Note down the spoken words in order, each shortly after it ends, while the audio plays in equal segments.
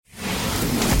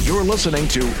You're listening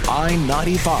to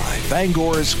I-95,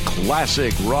 Bangor's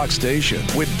classic rock station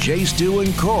with Jay Stu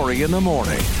and Corey in the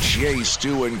morning. Jay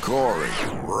Stu and Corey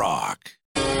rock.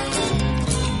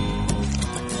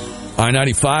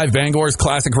 I-95, Bangor's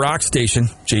classic rock station.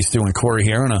 Jay Stu and Corey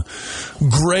here on a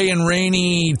gray and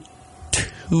rainy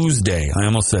Tuesday. I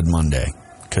almost said Monday.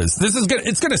 Because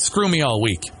it's going to screw me all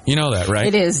week. You know that, right?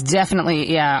 It is,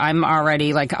 definitely. Yeah, I'm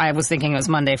already, I was thinking it was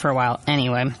Monday for a while.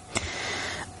 Anyway.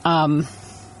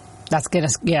 That's going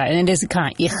to, yeah, and it is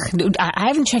kind of, I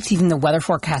haven't checked even the weather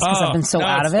forecast because I've been so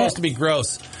out of it. It's supposed to be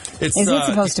gross. Is it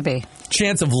supposed to be?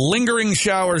 Chance of lingering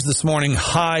showers this morning,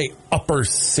 high upper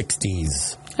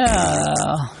 60s.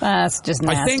 Oh, that's just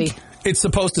nasty. I think it's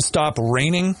supposed to stop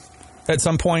raining at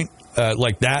some point.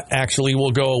 That actually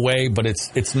will go away, but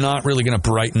it's not really going to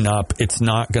brighten up. It's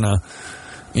not going to,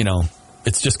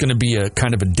 it's just going to be a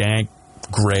kind of a dank,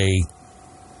 gray,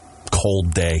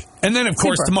 cold day. And then, of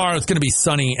course, tomorrow it's going to be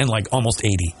sunny and almost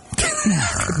 80.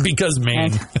 Because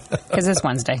Maine. Because it's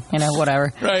Wednesday,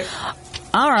 whatever. Right.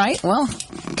 All right. Well,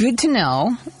 good to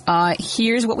know.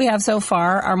 Here's what we have so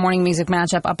far. Our morning music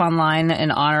matchup up online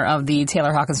in honor of the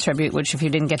Taylor Hawkins tribute, which if you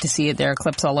didn't get to see it, there are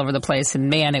clips all over the place. And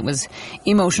man, it was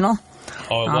emotional.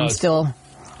 Oh, it was.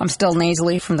 I'm still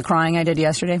nasally from the crying I did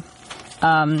yesterday.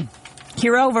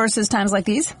 Hero versus Times Like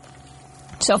These.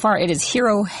 So far, it is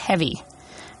Hero heavy.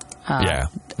 Yeah.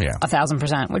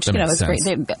 1,000%, which, is great.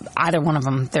 Either one of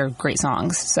them, they're great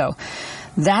songs. So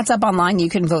that's up online. You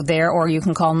can vote there, or you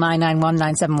can call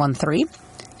 991-9713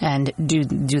 and do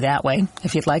that way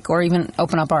if you'd like, or even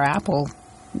open up our app.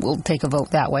 We'll take a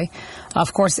vote that way.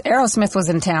 Of course, Aerosmith was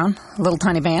in town, a little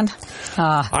tiny band.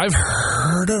 I've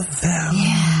heard of them.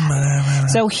 Yeah.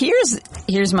 So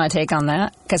here's my take on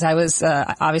that, because I was,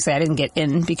 obviously I didn't get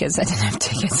in because I didn't have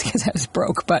tickets because I was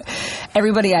broke, but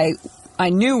everybody I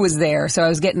knew was there, so I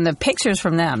was getting the pictures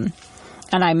from them.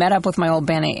 And I met up with my old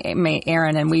bandmate,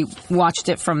 Aaron, and we watched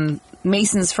it from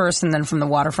Mason's first and then from the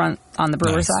waterfront on the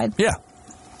Brewer side. Yeah.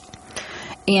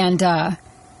 And I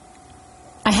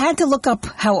had to look up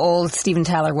how old Steven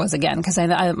Tyler was again, because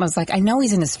I was like, I know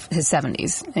he's in his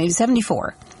 70s, and he's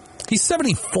 74. He's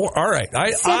 74. All right.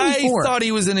 I thought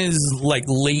he was in his, late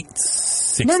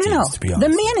 60s, No. to be honest. The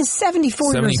man is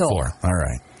 74 years old. All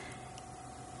right.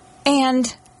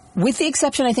 And with the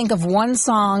exception, I think, of one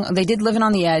song, they did Living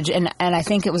on the Edge, and I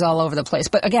think it was all over the place.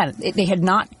 But again, they had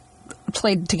not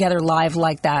played together live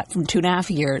like that for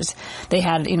 2.5 years. They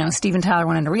had, Steven Tyler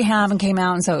went into rehab and came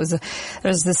out, and so there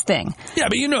was this thing. Yeah,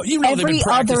 but every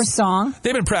other song,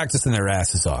 they've been practicing their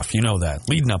asses off. You know that,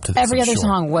 leading up to this. Every other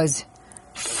song was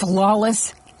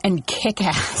flawless and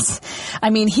kick-ass. I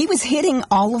mean, he was hitting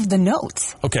all of the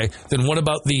notes. Okay, then what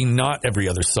about the not every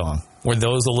other song? Were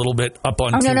those a little bit up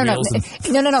on two wheels?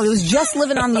 No. It was just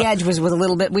Living on the Edge was a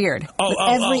little bit weird.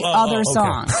 Every other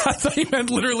song. I thought you meant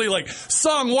literally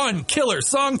song 1, killer.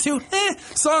 Song 2,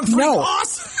 Song 3,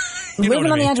 awesome.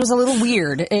 Living on the Edge was a little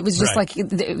weird. It was just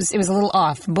it was a little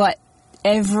off. But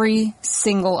every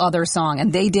single other song,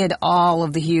 and they did all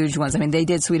of the huge ones. I mean, they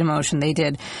did Sweet Emotion. They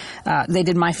did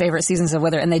My Favorite Seasons of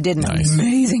Weather, and they did an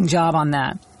amazing job on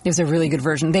that. It was a really good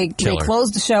version. They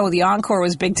closed the show. The encore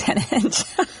was Big 10-inch,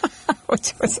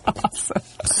 which was awesome.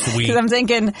 Sweet. Because I'm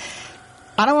thinking,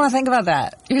 I don't want to think about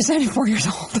that. You're 74 years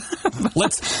old.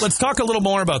 Let's talk a little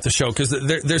more about the show, because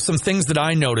there's some things that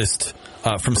I noticed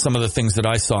from some of the things that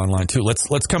I saw online too.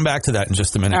 Let's come back to that in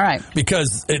just a minute. All right.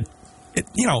 Because it's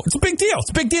a big deal.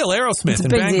 It's a big deal. Aerosmith. It's a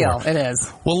big deal. It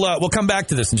is. We'll come back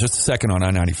to this in just a second on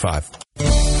I-95.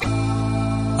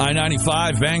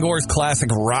 I-95, Bangor's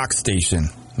classic rock station.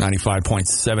 95.7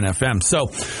 FM. So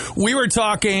we were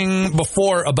talking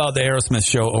before about the Aerosmith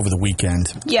show over the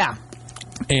weekend. Yeah.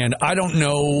 And I don't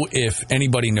know if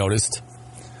anybody noticed,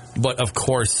 but of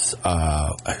course,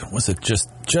 was it just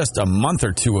a month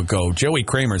or two ago, Joey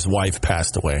Kramer's wife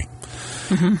passed away.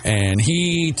 Mm-hmm. And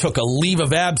he took a leave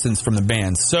of absence from the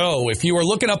band. So if you were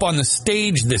looking up on the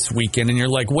stage this weekend and you're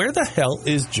like, where the hell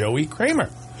is Joey Kramer?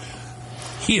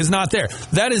 He is not there.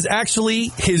 That is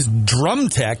actually his drum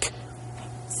tech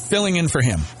filling in for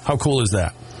him. How cool is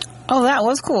that? Oh, that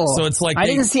was cool. So it's I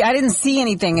didn't see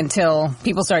anything until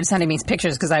people started sending me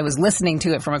pictures, because I was listening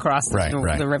to it from across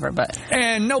the river.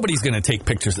 And nobody's going to take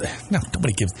pictures. No,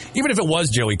 nobody gives. Even if it was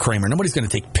Joey Kramer, nobody's going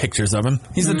to take pictures of him.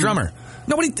 He's the drummer.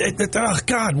 Nobody. Oh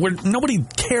God, nobody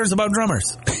cares about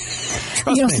drummers.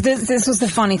 This was the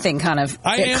funny thing, kind of.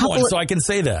 I am one, so I can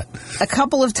say that. A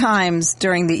couple of times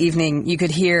during the evening, you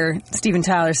could hear Steven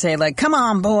Tyler say, "Come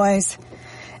on, boys."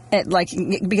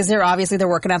 because they're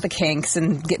working out the kinks,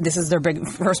 and this is their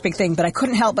first big thing. But I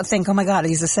couldn't help but think, oh my God,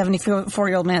 he's a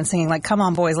 74-year-old man singing like, "Come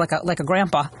on, boys," like a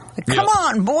grandpa, like, "Come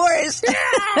on, boys."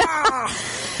 Yeah!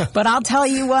 But I'll tell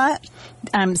you what,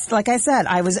 like I said,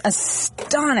 I was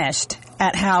astonished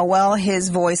at how well his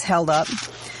voice held up.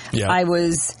 Yeah. I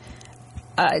was.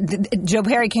 Joe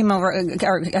Perry came over at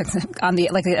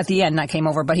the end, not came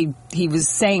over, but he was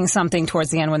saying something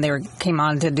towards the end when they came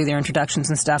on to do their introductions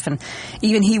and stuff, and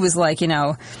even he was like,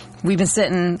 we've been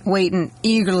sitting, waiting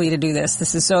eagerly to do this.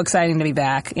 This is so exciting to be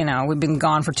back. We've been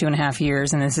gone for 2.5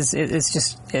 years, and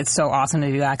it's so awesome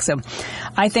to be back. So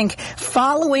I think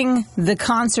following the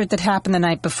concert that happened the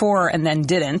night before and then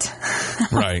didn't.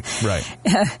 Right.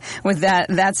 With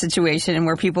that situation, and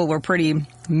where people were pretty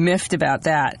miffed about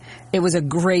that, it was a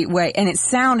great way. And it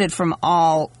sounded from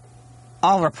all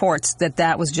reports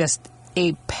that was just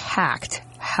a packed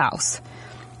house.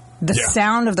 The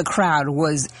sound of the crowd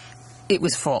was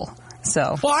full.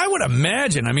 So, well, I would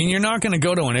imagine. I mean, you're not going to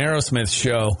go to an Aerosmith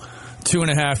show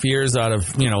 2.5 years out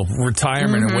of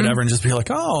retirement or whatever, and just be like,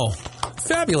 "Oh,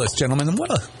 fabulous, gentlemen! What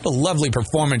a lovely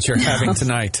performance you're having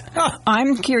tonight."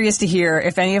 I'm curious to hear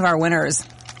if any of our winners,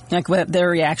 like, what their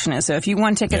reaction is. So, if you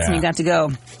won tickets and you got to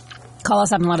go, call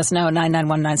us up and let us know at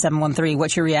 991-9713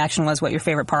 what your reaction was, what your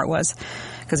favorite part was,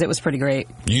 because it was pretty great.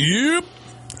 Yep.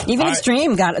 Even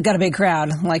Extreme got a big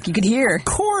crowd, like you could hear. Of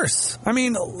course. I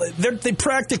mean, they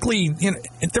practically,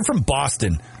 they're from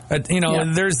Boston. They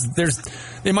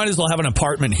might as well have an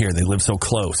apartment here. They live so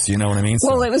close. You know what I mean?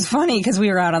 Well, it was funny because we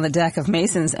were out on the deck of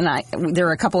Mason's, and there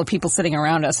were a couple of people sitting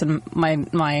around us, and my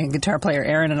guitar player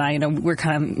Aaron and I, we're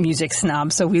kind of music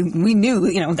snobs, so we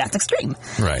knew, that's Extreme,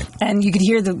 right? And you could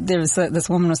hear this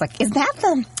woman was like, "Is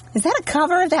that a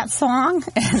cover of that song?"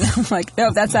 And I'm like,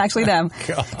 "No, that's actually them."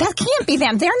 God. That can't be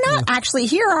them. They're not actually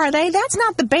here, are they? That's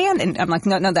not the band. And I'm like,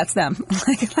 no, that's them.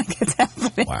 like it's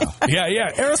happening. Wow.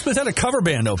 Yeah. Aerosmith had a cover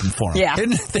band open for them. Yeah.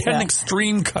 They had an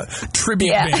Extreme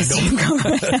tribute band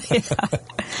open.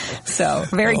 So,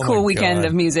 very cool weekend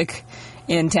of music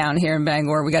in town here in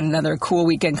Bangor. We got another cool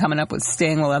weekend coming up with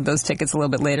Sting. We'll have those tickets a little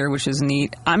bit later, which is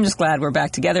neat. I'm just glad we're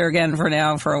back together again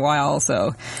for a while.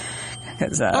 So,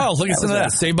 look at some of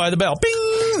that. Saved by the Bell.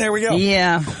 Bing! There we go.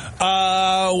 Yeah.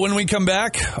 When we come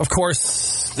back, of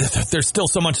course, there's still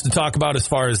so much to talk about as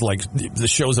far as like the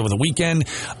shows over the weekend.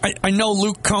 I know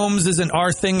Luke Combs isn't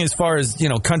our thing as far as,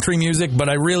 country music, but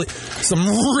some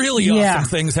really awesome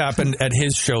things happened at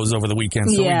his shows over the weekend.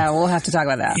 So we'll have to talk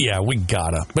about that. Yeah, we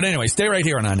gotta. But anyway, stay right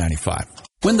here on I-95.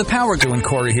 When the power doing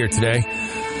Corey here today,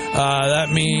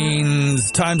 that means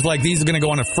times like these are going to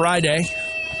go on a Friday.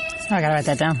 I gotta write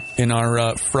that down. In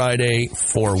our Friday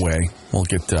 4-way. We'll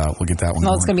get that one.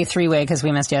 Well, it's going to be 3-way because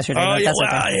we missed yesterday. Oh, that's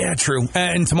yeah, true.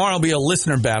 And tomorrow will be a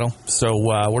listener battle. So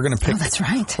we're going to pick. Oh, that's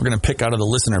right. We're going to pick out of the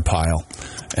listener pile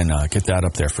and get that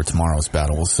up there for tomorrow's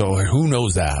battle. So who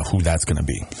knows who that's going to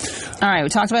be? All right, we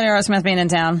talked about Aerosmith being in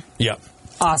town. Yep.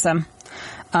 Awesome.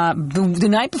 The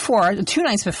night before, 2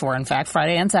 nights before, in fact,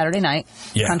 Friday and Saturday night,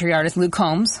 country artist Luke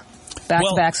Combs,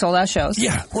 back-to-back sold-out shows.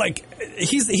 Yeah, like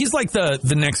he's like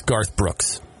the next Garth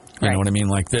Brooks. You know what I mean?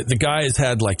 Like the guy has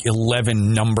had like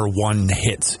 11 number one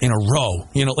hits in a row.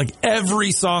 Like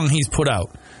every song he's put out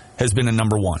has been a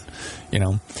number one.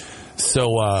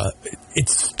 So it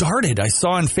started. I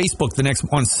saw on Facebook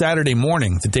on Saturday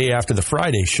morning, the day after the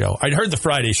Friday show. I'd heard the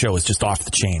Friday show was just off the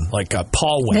chain. Like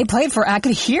Paul went. They played I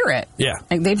could hear it. Yeah,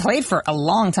 like they played for a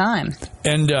long time.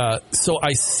 And so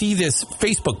I see this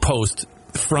Facebook post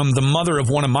from the mother of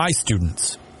one of my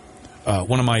students.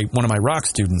 One of my rock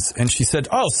students, and she said,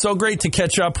 "Oh, so great to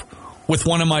catch up with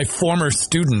one of my former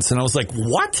students." And I was like,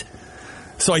 "What?"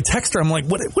 So I text her. I'm like,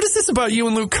 "What is this about you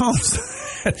and Luke Combs?"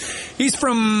 He's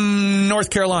from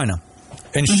North Carolina,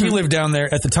 and she lived down there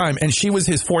at the time, and she was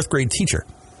his 4th grade teacher.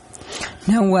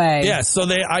 No way. Yeah. So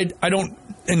I don't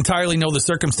entirely know the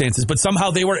circumstances, but somehow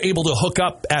they were able to hook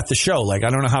up at the show. Like I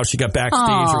don't know how she got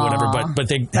backstage or whatever, but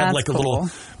they had like a little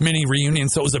mini reunion.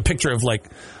 So it was a picture of like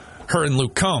her and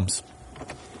Luke Combs.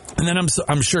 And then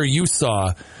I'm sure you saw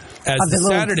as the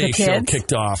Saturday show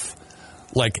kicked off,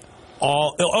 like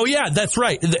that's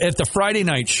right. At the Friday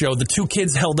night show, the 2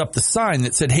 kids held up the sign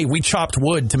that said, "Hey, we chopped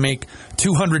wood to make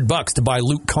 $200 to buy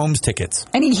Luke Combs tickets."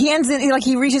 And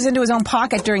he reaches into his own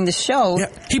pocket during the show. Yeah,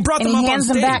 he brought them up on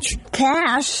stage. He hands them back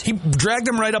cash. He dragged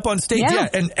them right up on stage. Yeah,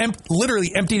 and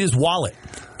literally emptied his wallet.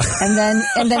 And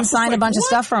then signed a bunch of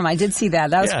stuff for him. I did see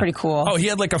that. That was pretty cool. Oh, he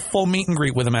had like a full meet and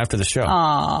greet with him after the show.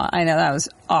 Aw, I know, that was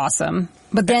awesome.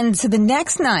 But then to the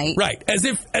next night, right? As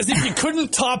if you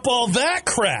couldn't top all that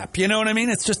crap. You know what I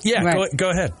mean? It's just go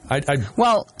ahead.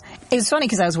 Well, it was funny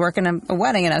because I was working a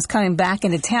wedding and I was coming back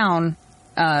into town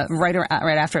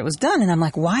right after it was done, and I'm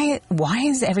like, why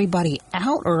is everybody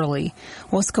out early?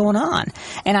 What's going on?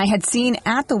 And I had seen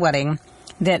at the wedding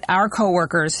that our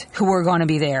coworkers who were going to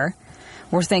be there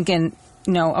were thinking,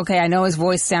 okay, I know his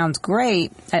voice sounds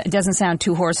great. It doesn't sound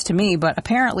too hoarse to me, but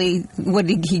apparently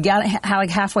he got like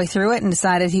halfway through it and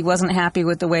decided he wasn't happy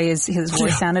with the way his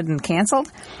voice sounded and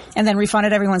canceled, and then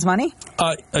refunded everyone's money?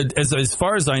 As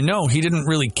far as I know, he didn't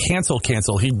really cancel.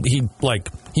 He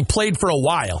played for a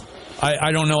while.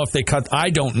 I don't know if they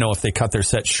cut their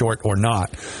set short or not.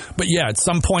 But yeah, at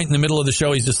some point in the middle of the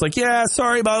show, he's just like, yeah,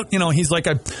 sorry about, he's like,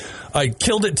 I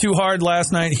killed it too hard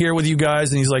last night here with you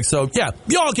guys. And he's like, so yeah,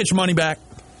 you all get your money back.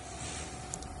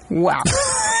 Wow.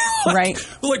 Right.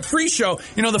 Like free show.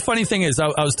 The funny thing is I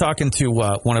was talking to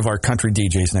one of our country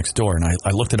DJs next door, and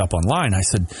I looked it up online. I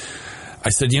said,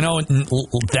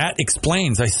 that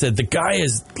explains. I said, the guy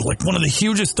is like one of the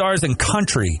hugest stars in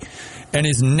country, and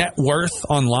his net worth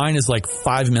online is like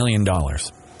 $5 million.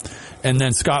 And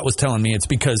then Scott was telling me it's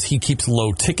because he keeps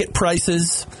low ticket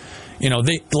prices.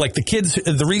 The kids,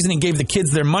 the reason he gave the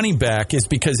kids their money back is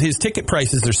because his ticket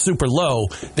prices are super low.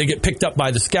 They get picked up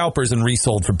by the scalpers and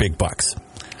resold for big bucks.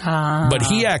 But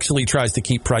he actually tries to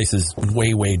keep prices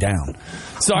way, way down.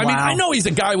 So, I mean, I know he's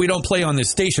a guy we don't play on this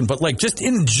station, but like just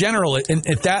in general, at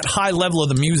that high level of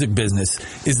the music business,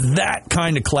 is that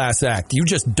kind of class act. You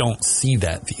just don't see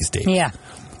that these days. Yeah.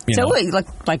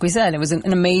 Like we said, it was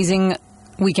an amazing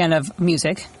weekend of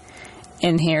music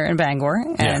in here in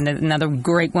Bangor, and another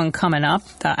great one coming up.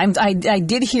 I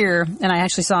did hear, and I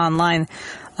actually saw online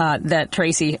that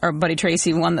Tracy, our buddy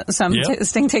Tracy, won some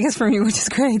Sting tickets from you, which is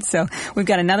great. So we've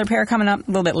got another pair coming up a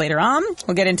little bit later on.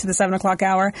 We'll get into the 7 o'clock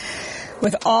hour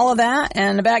with all of that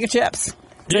and a bag of chips.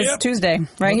 This Tuesday,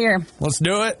 right here. Let's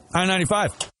do it.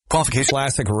 I-95. Qualification.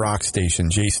 Classic rock station.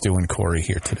 Jay, Stu, and Corey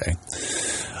here today.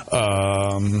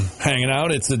 Hanging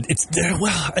out.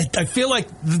 I feel like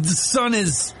the sun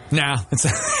is I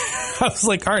was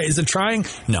like, all right, is it trying?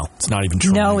 No, it's not even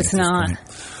trying. No, it's not.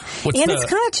 It's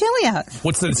kind of chilly out. I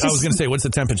was going to say, what's the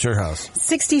temperature house?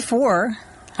 64.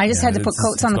 I just had to put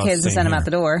coats on the kids and send them out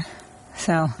the door.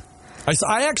 So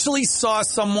I actually saw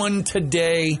someone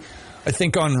today, I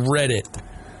think on Reddit,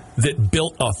 that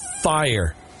built a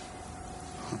fire.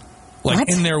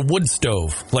 In their wood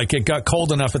stove. Like, it got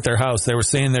cold enough at their house. They were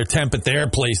saying their temp at their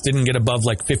place didn't get above,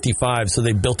 55, so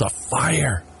they built a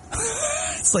fire.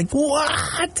 It's like,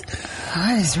 what?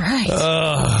 That is right.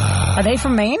 Are they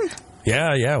from Maine?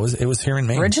 Yeah, it was here in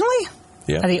Maine. Originally?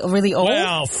 Yeah. Are they really old?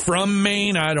 Well, from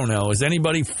Maine, I don't know. Is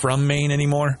anybody from Maine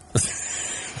anymore? I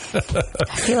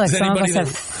feel like some of us have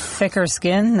thicker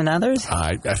skin than others.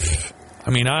 I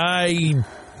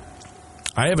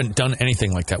haven't done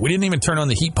anything like that. We didn't even turn on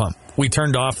the heat pump. We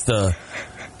turned off the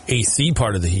AC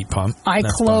part of the heat pump. I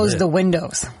closed the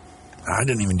windows. I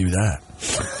didn't even do that.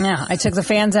 Yeah, I took the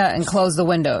fans out and closed the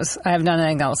windows. I haven't done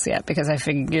anything else yet because I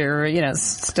figure, it's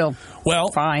still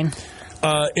fine.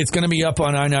 It's going to be up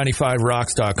on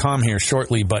i95rocks.com here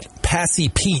shortly, but Passy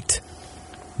Pete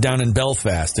down in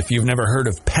Belfast, if you've never heard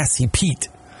of Passy Pete.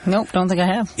 Nope, don't think I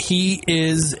have. He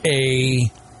is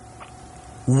a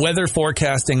weather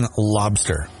forecasting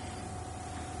lobster.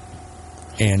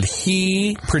 And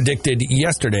he predicted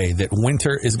yesterday that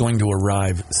winter is going to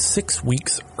arrive 6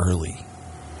 weeks early.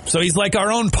 So he's like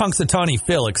our own Punxsutawney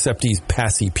Phil, except he's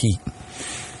Passy Pete.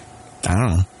 I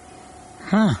don't know.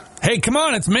 Huh. Hey, come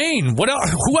on, it's Maine. What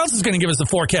else? Who else is going to give us the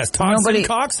forecast? Nobody,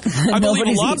 Cox? I believe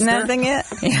a lobster. Nobody's eaten that thing yet?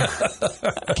 Yeah.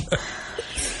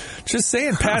 Just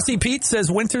saying, Passy Pete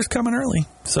says winter's coming early.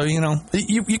 So, you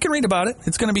can read about it.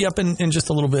 It's going to be up in just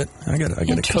a little bit. I got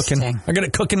it cooking. I got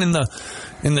it cooking in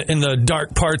the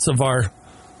dark parts of our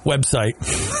website.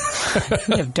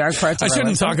 You have dark parts of I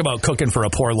shouldn't talk about cooking for a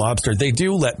poor lobster. They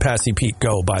do let Passy Pete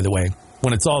go, by the way.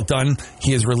 When it's all done,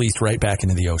 he is released right back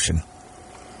into the ocean.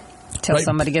 Till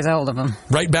somebody gets a hold of him.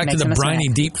 Right back to the briny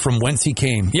deep from whence he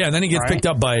came. Yeah, then he gets picked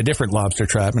up by a different lobster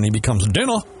trap and he becomes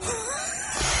dinner.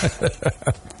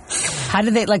 How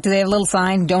do they do they have a little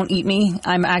sign, don't eat me,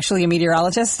 I'm actually a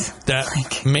meteorologist?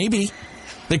 Maybe.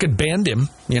 They could band him,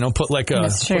 put put a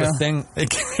thing. They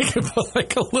could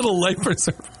put a little life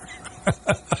preserver.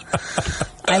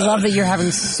 I love that you're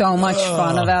having so much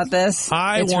fun about this.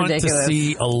 It's want ridiculous. To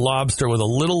see a lobster with a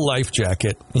little life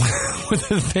jacket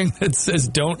with a thing that says,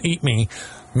 don't eat me,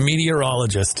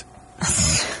 meteorologist.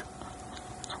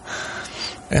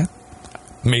 Yeah.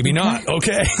 Maybe not.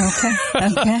 Okay.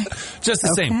 Okay. Just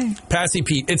the same. Passy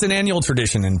Pete. It's an annual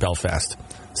tradition in Belfast.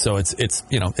 So it's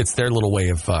their little way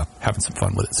of having some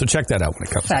fun with it. So check that out when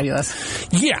it comes. Fabulous.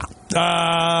 Yeah.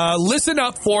 Listen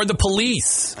up for the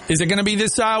police. Is it going to be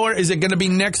this hour? Is it going to be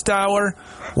next hour?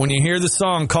 When you hear the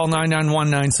song, call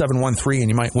 991-9713 and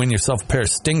you might win yourself a pair of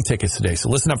Sting tickets today. So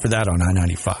listen up for that on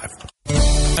I-95.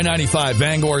 I-95,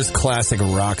 Bangor's classic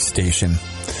rock station.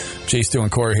 Jay, Stu,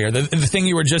 and Corey here. The thing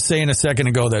you were just saying a second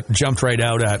ago that jumped right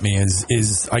out at me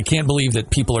is I can't believe that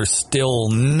people are still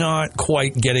not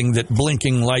quite getting that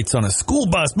blinking lights on a school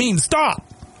bus means stop.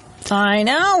 I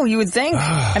know, you would think.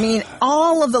 I mean,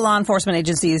 all of the law enforcement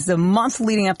agencies, the month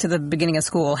leading up to the beginning of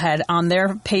school, had on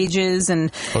their pages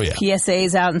and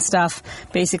PSAs out and stuff,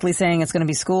 basically saying it's going to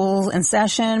be school in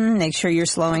session. Make sure you're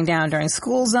slowing down during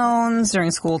school zones, during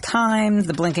school times,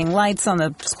 the blinking lights on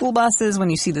the school buses.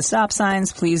 When you see the stop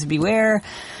signs, please beware.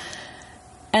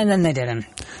 And then they didn't.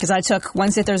 Because I took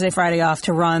Wednesday, Thursday, Friday off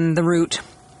to run the route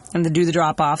and to do the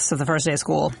drop-offs of the first day of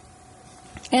school.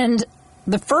 And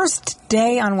the first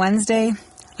day on Wednesday,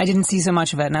 I didn't see so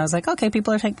much of it. And I was like, okay,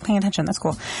 people are paying attention. That's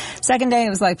cool. Second day, it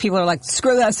was like, people are like,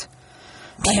 screw this.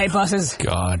 I hate buses.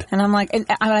 God. And I'm like,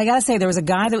 I got to say, there was a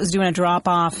guy that was doing a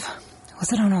drop-off.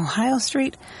 Was it on Ohio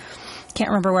Street?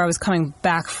 Can't remember where I was coming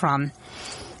back from.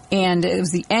 And it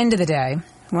was the end of the day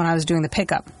when I was doing the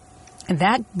pickup. And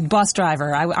that bus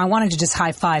driver, I wanted to just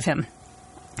high-five him.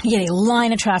 He had a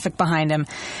line of traffic behind him.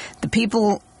 The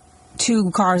people...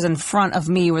 2 cars in front of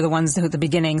me were the ones at the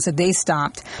beginning, so they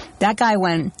stopped. That guy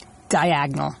went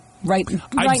diagonal, right in the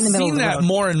middle of the road. I've seen that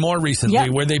more and more recently,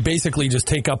 where they basically just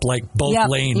take up like both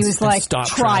lanes he was and like, stop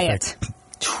try traffic.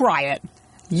 Try it.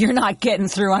 You're not getting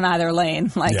through on either lane.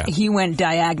 He went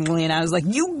diagonally, and I was like,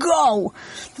 you go,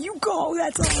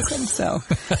 that's awesome. So,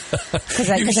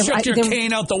 you shoved your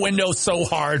cane out the window so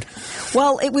hard.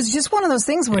 Well, it was just one of those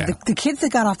things where the kids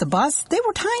that got off the bus, they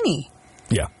were tiny.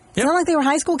 Yeah. It's not like they were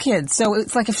high school kids. So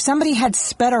it's like if somebody had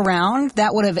sped around,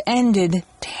 that would have ended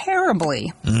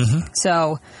terribly. Mm-hmm.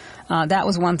 So that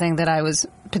was one thing that I was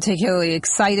particularly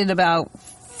excited about,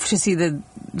 to see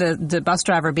the bus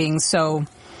driver being so,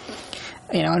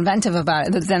 inventive about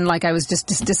it. But then, I was just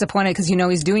disappointed because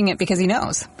he's doing it because he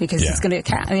knows, because it's going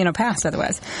to pass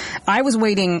otherwise. I was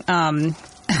waiting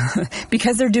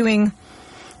because they're doing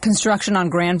construction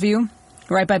on Grandview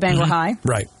right by Bangor High.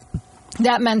 Right.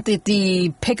 That meant that the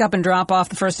pickup and drop off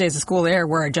the first days of school there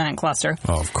were a giant cluster.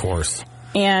 Oh, of course.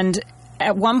 And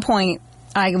at one point,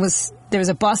 there was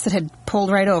a bus that had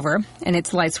pulled right over, and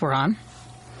its lights were on.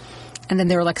 And then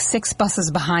there were 6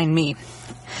 buses behind me.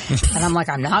 And I'm like,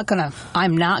 I'm not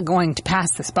going to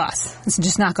pass this bus. It's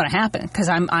just not going to happen, because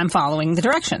I'm following the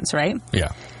directions, right?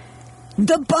 Yeah.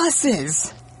 The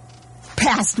buses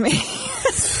passed me.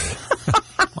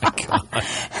 Oh my God.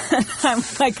 And I'm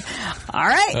like, all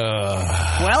right.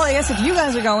 Well, I guess if you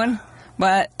guys are going.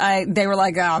 But they were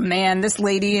like, oh man, this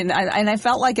lady, and I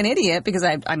felt like an idiot because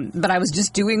but I was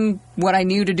just doing what I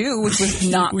knew to do, which was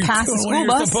not pass the school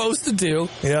bus. You're supposed to do.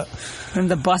 Yeah. And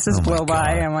the buses blow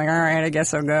by. I'm like, all right, I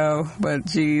guess I'll go. But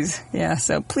geez, yeah.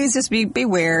 So please just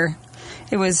beware.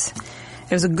 It was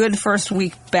a good first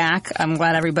week back. I'm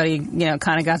glad everybody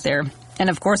kind of got there, and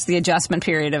of course the adjustment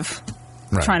period of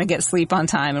trying to get sleep on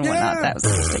time and whatnot. That was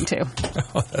interesting too.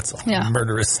 Oh, that's all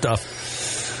murderous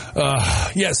stuff.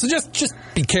 So just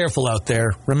be careful out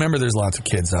there. Remember, there's lots of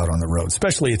kids out on the road,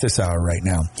 especially at this hour right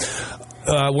now.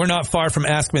 We're not far from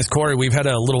Ask Miss Corey. We've had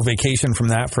a little vacation from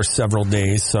that for several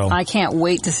days. So I can't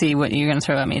wait to see what you're going to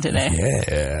throw at me today.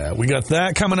 Yeah, we got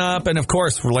that coming up. And, of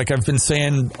course, like I've been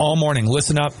saying all morning,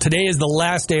 listen up. Today is the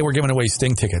last day we're giving away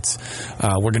Sting tickets.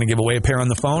 We're going to give away a pair on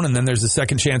the phone, and then there's a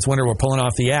second chance winner we're pulling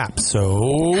off the app. So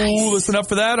listen up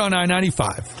for that on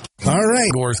I-95. All right.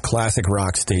 Bangor's classic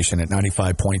rock station at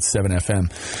 95.7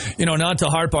 FM. Not to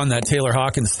harp on that Taylor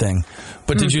Hawkins thing,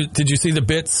 but did you see the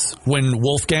bits when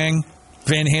Wolfgang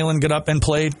Van Halen got up and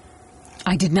played?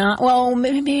 I did not. Well,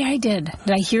 maybe I did.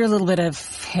 Did I hear a little bit of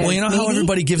his? Well, how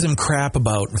everybody gives him crap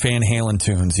about Van Halen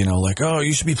tunes,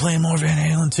 you should be playing more Van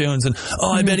Halen tunes, and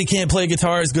I bet he can't play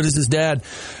guitar as good as his dad.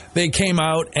 They came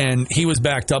out, and he was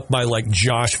backed up by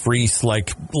Josh Freese,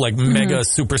 mega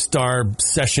superstar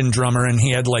session drummer, and he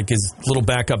had his little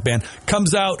backup band.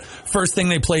 Comes out, first thing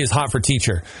they play is Hot for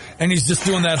Teacher, and he's just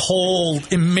doing that whole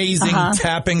amazing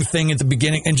tapping thing at the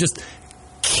beginning, and just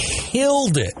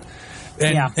killed it.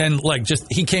 And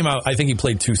he came out, I think he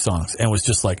played 2 songs and was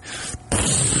just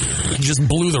just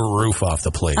blew the roof off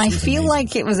the place. I feel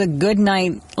like it was a good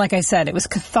night. Like I said, it was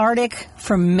cathartic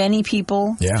for many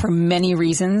people for many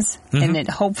reasons. And it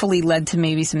hopefully led to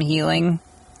maybe some healing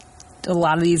a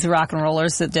lot of these rock and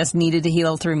rollers that just needed to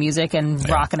heal through music and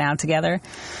rocking out together.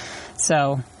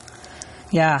 So,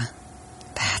 yeah,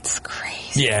 that's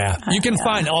crazy. Yeah, you can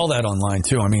find all that online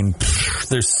too. I mean,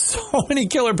 there's so many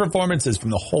killer performances from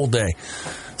the whole day.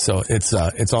 So it's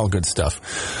all good stuff.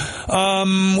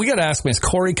 We got to ask Miss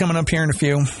Corey coming up here in a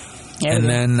few. Yeah, and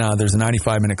then there's a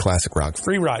 95-minute classic rock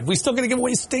free ride. We still got to give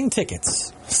away Sting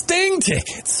tickets. Sting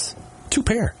tickets. 2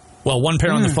 pair. Well, 1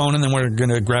 pair on the phone, and then we're going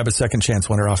to grab a second chance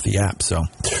winner off the app. So,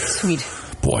 sweet.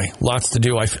 Boy, lots to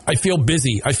do. I feel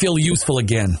busy. I feel useful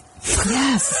again.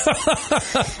 Yes.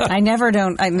 I never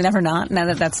not.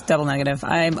 Now that's double negative.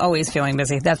 I'm always feeling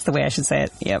busy. That's the way I should say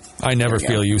it. Yep. I never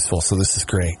feel useful, so this is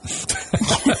great.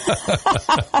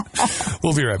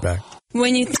 We'll be right back.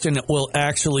 When you it will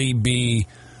actually be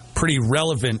pretty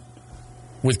relevant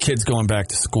with kids going back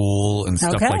to school and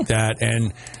stuff like that.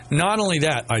 And not only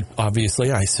that, I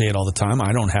say it all the time.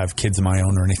 I don't have kids of my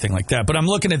own or anything like that. But I'm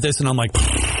looking at this and I'm like,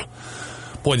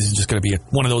 boy, this is just going to be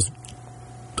one of those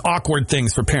awkward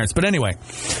things for parents. But anyway,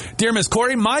 dear Miss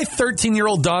Corey, my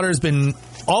 13-year-old daughter has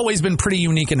always been pretty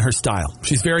unique in her style.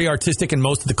 She's very artistic, and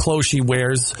most of the clothes she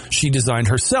wears, she designed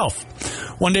herself.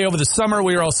 One day over the summer,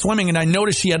 we were all swimming, and I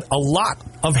noticed she had a lot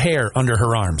of hair under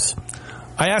her arms.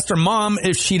 I asked her mom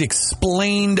if she'd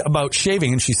explained about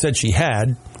shaving, and she said she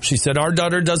had. She said our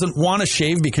daughter doesn't want to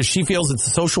shave because she feels it's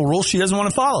a social rule she doesn't want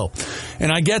to follow.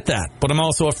 And I get that, but I'm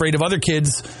also afraid of other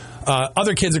kids.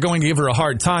 Other kids are going to give her a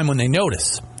hard time when they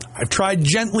notice. I've tried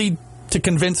gently to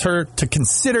convince her to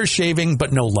consider shaving,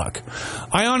 but no luck.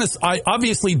 I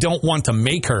obviously don't want to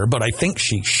make her, but I think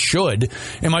she should.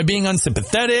 Am I being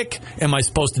unsympathetic? Am I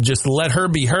supposed to just let her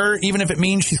be her, even if it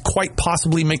means she's quite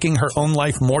possibly making her own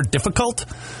life more difficult?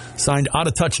 Signed, Out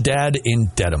of Touch Dad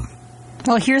in Dedham.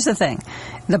 Well, here's the thing.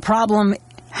 The problem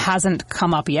hasn't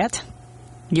come up yet.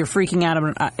 You're freaking out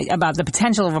about the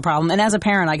potential of a problem. And as a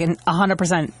parent, I can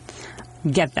 100%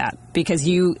 get that, because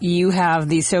you have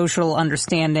the social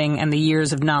understanding and the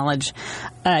years of knowledge,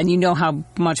 and you know how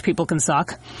much people can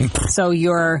suck. So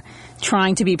you're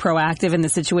trying to be proactive in the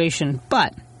situation.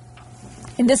 But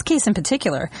in this case in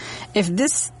particular, if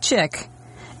this chick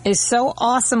is so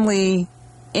awesomely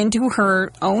into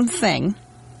her own thing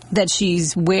that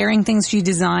she's wearing things she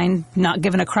designed, not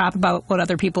giving a crap about what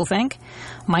other people think,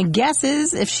 my guess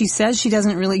is if she says she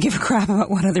doesn't really give a crap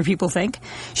about what other people think,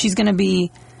 she's going to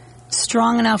be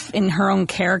strong enough in her own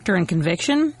character and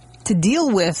conviction to deal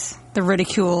with the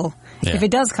ridicule if it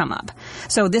does come up.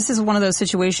 So this is one of those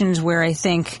situations where I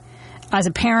think, as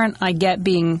a parent, I get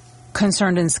being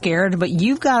concerned and scared, but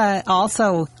you've got to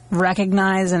also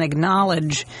recognize and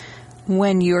acknowledge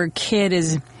when your kid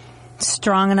is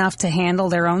strong enough to handle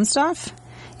their own stuff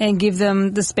and give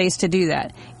them the space to do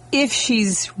that. If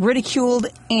she's ridiculed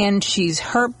and she's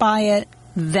hurt by it,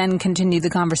 then continue the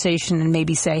conversation and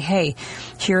maybe say, hey,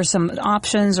 here are some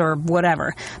options or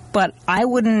whatever. But I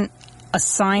wouldn't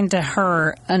assign to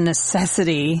her a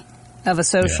necessity of a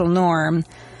social norm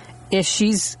if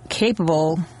she's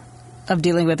capable of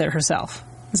dealing with it herself.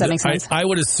 Does that make sense? I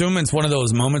would assume it's one of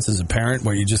those moments as a parent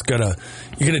where you gotta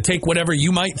take whatever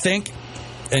you might think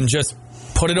and just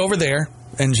put it over there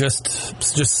and just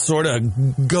sort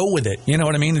of go with it. You know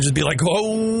what I mean? And just be like,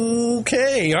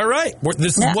 okay, all right,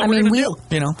 this is what we're going to do.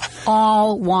 You know,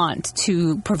 all want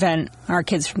to prevent our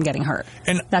kids from getting hurt,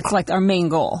 and that's like our main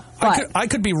goal. But I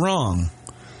could be wrong,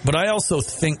 but I also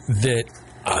think that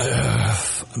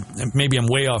maybe I'm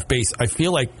way off base. I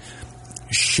feel like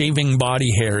shaving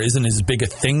body hair isn't as big a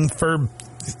thing for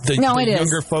the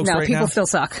younger folks right now. No, people still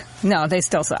suck. No, they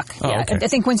still suck. Oh, yeah. Okay. I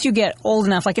think once you get old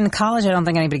enough, like in college, I don't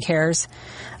think anybody cares.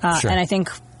 Sure. And I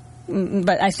think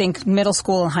middle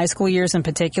school and high school years in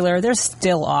particular, they're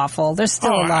still awful. There's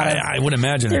still a lot of... I would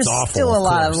imagine it's awful. There's still a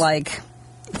lot of, like,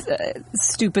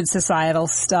 stupid societal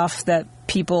stuff that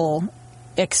people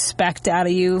expect out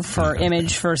of you for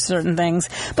image for certain things.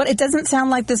 But it doesn't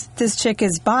sound like this chick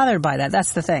is bothered by that.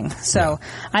 That's the thing. So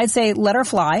I'd say let her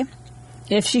fly.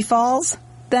 If she falls,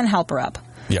 then help her up.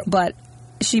 Yep. But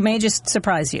she may just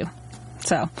surprise you.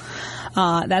 So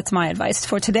that's my advice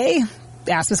for today.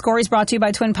 Ask Miss Corey is brought to you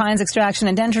by Twin Pines Extraction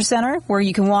and Denture Center, where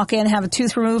you can walk in, have a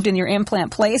tooth removed, and your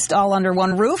implant placed all under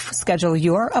one roof. Schedule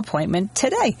your appointment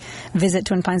today. Visit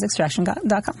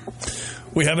twinpinesextraction.com.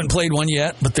 We haven't played one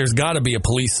yet, but there's got to be a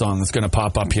police song that's going to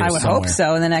pop up here I would somewhere. hope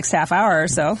so in the next half hour or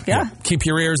so. Yeah. Keep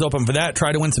your ears open for that.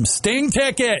 Try to win some Sting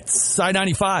tickets.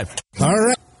 I-95. All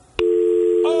right.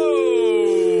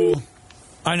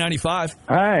 I-95.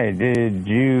 Hi, did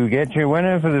you get your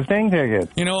winner for the Sting ticket?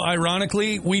 You know,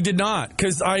 ironically, we did not,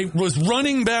 because I was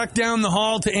running back down the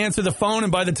hall to answer the phone,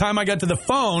 and by the time I got to the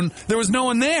phone, there was no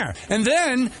one there. And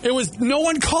then no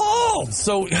one called.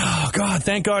 So, oh, God,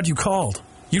 thank God you called.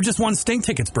 You just won Sting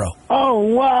tickets, bro. Oh,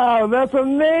 wow. That's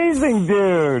amazing,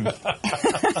 dude.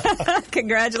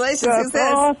 Congratulations. That's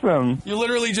awesome. You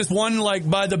literally just won, like,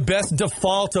 by the best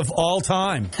default of all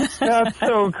time. That's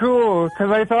so cool,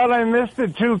 because I thought I missed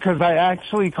it, too, because I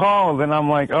actually called, and I'm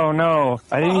like, oh, no,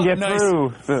 I didn't get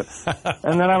through.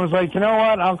 And then I was like, you know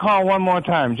what? I'll call one more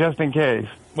time, just in case.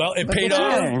 Well, it paid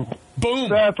off. Boom.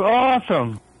 That's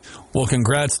awesome. Well,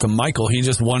 congrats to Michael. He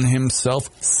just won himself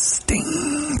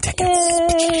Sting tickets.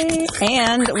 Yay.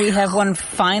 And we have one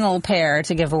final pair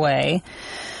to give away.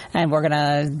 And we're going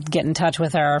to get in touch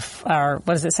with our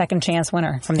second chance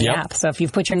winner from the app. So if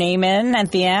you've put your name in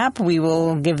at the app, we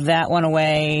will give that one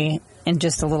away in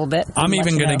just a little bit. I'm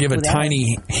even going to give a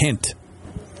tiny hint.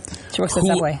 Sure, what's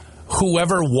that way?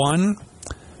 Whoever won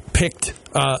picked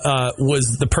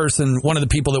was the person, one of the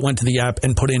people that went to the app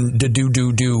and put in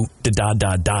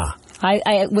da-da-da-da.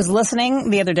 I was listening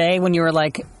the other day when you were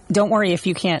like, don't worry if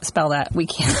you can't spell that. We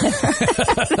can't.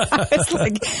 I was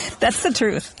like, that's the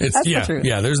truth. That's the truth.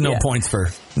 Yeah, there's no points for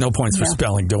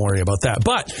spelling. Don't worry about that.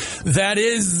 But that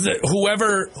is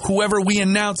whoever we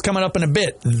announce coming up in a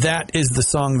bit, that is the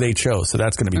song they chose. So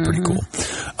that's going to be pretty cool.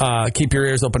 Keep your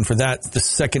ears open for that. The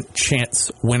second chance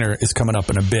winner is coming up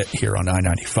in a bit here on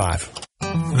I-95.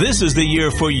 This is the year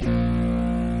for you.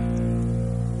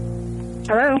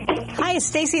 Hello. Hi, is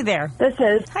Stacy there? This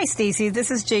is. Hi, Stacy.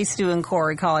 This is Jay, Stu, and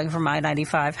Corey calling from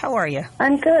I-95. How are you?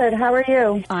 I'm good. How are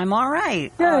you? I'm all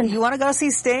right. Good. You want to go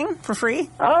see Sting for free?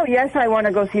 Oh, yes, I want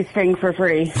to go see Sting for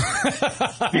free.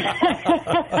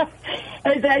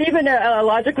 Is that even a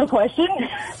logical question?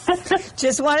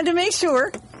 Just wanted to make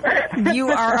sure. You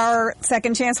are our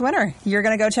second chance winner. You're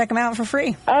going to go check him out for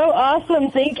free. Oh,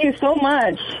 awesome. Thank you so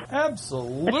much.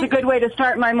 Absolutely. It's a good way to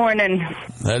start my morning.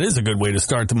 That is a good way to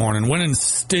start the morning. Winning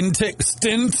Sting tickets.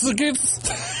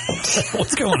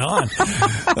 What's going on?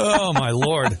 Oh, my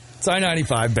Lord. It's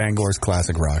I-95, Bangor's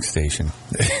classic rock station.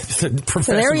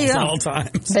 Professionals at all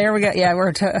times. There we go. Yeah,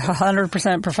 we're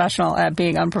 100% professional at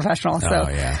being unprofessional. So,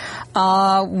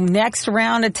 next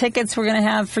round of tickets we're going to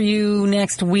have for you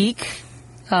next week.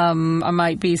 I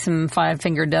might be some Five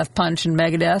Finger Death Punch and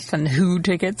Megadeth and Who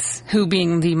tickets. Who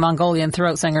being the Mongolian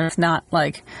throat singer. It's not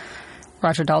like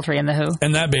Roger Daltrey and the Who.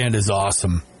 And that band is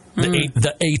awesome.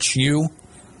 The HU,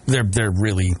 they're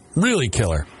really, really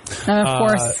killer. And of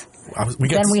course,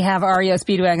 we have REO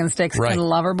Speedwagon Sticks and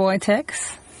Loverboy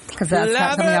Ticks. Because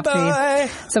that's coming up.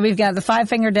 So we've got the Five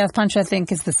Finger Death Punch, I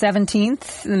think, is the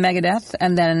 17th, the Megadeth,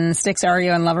 and then Styx,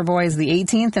 REO, and Loverboy is the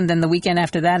 18th, and then the weekend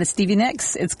after that is Stevie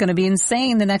Nicks. It's going to be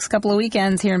insane the next couple of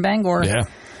weekends here in Bangor.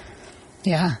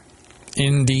 Yeah.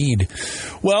 Indeed.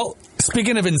 Well,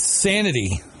 speaking of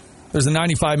insanity, there's a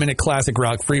 95-minute classic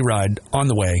rock free ride on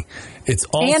the way. It's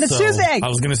also, and it's Tuesday. I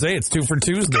was going to say it's 2 for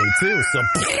Tuesday, too. So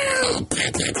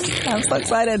I'm so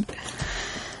excited.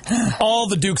 All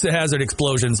the Dukes of Hazzard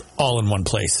explosions all in one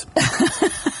place. All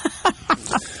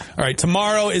right,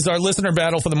 tomorrow is our listener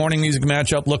battle for the morning music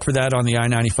matchup. Look for that on the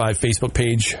I-95 Facebook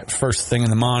page first thing in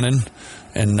the morning,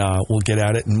 and we'll get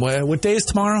at it. And what day is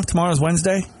tomorrow? Tomorrow's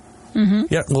Wednesday? Mm-hmm.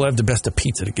 Yeah, we'll have the best of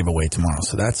pizza to give away tomorrow,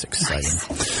 so that's exciting.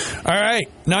 Nice. All right,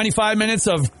 95 minutes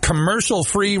of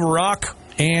commercial-free rock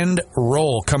and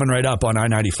roll coming right up on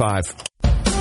I-95.